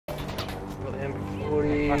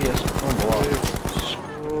M40, yes.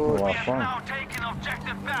 Oh, wow, fun.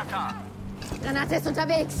 Granate ist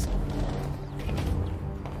unterwegs.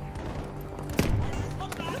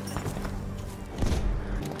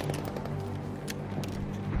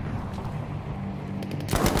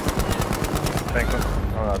 Thank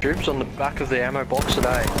you. Alright. Troops on the back of the ammo box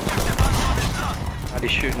today. Are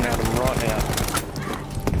shooting at them right now?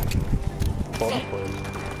 Bottom, please.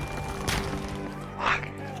 Fuck.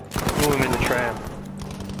 Threw him in the tram.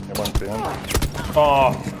 Everyone's down.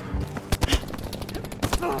 Oh,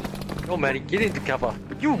 Oh, Matty, get into cover.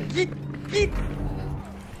 You get.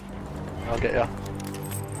 I'll get ya.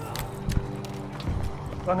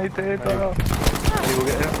 Sanitäter! He will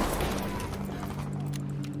get ya.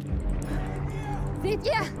 Seht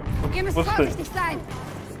ihr? Ihr müsst Was denn? vorsichtig sein.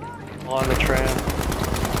 On the tram.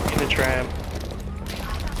 In the tram.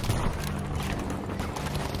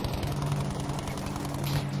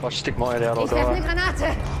 If I stick my head out, I'll Ich werfe eine die.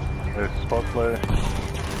 Granate. There's spot play.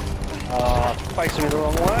 Ah, facing me the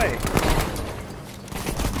wrong way.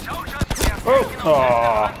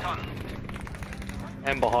 oh,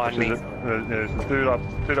 And behind me. There's a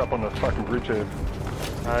dude up on the fucking bridge here.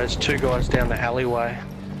 There's two guys down the alleyway.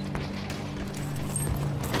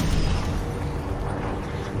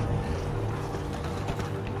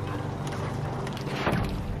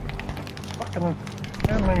 Fucking,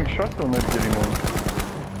 how many shots on that getting on?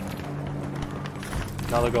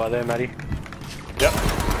 Another guy there, Matty. yep.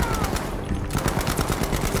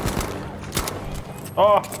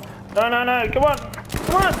 Oh, no, come on.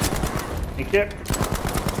 Thank you.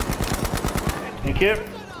 Thank you.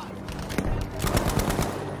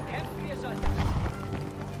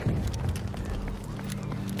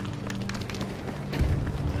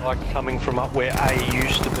 Like coming from up where A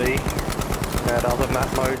used to be. That other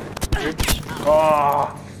map mode groups.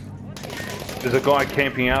 Oh, there's a guy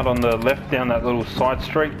camping out on the left down that little side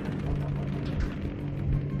street.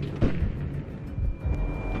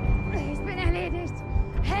 Ich bin erledigt.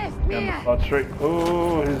 Helft Down mir. the side street.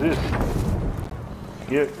 Oh, who's this?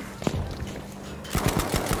 You.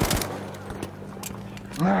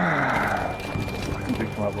 Fucking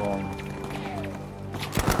picked him up wrong.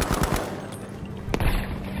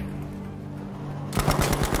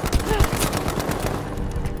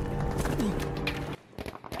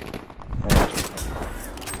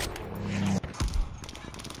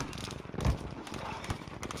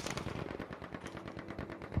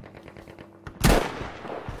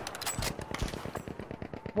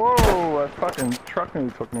 Whoa, that fucking truck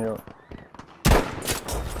nearly took me out.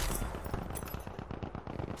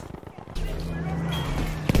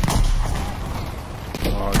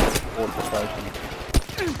 Oh, I just fought the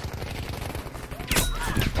station.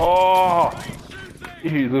 Oh,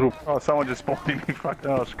 you little. Oh, someone just spawned in me. Fuck,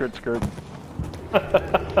 oh, skirt. I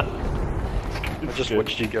just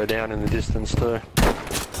watched you go down in the distance too.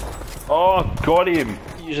 Oh, got him.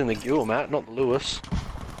 You're using the Gil, Matt, not the Lewis.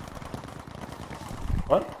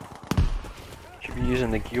 What? Should be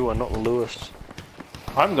using the Gil and not the Lewis.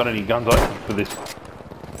 I haven't got any guns open for this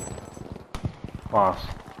class.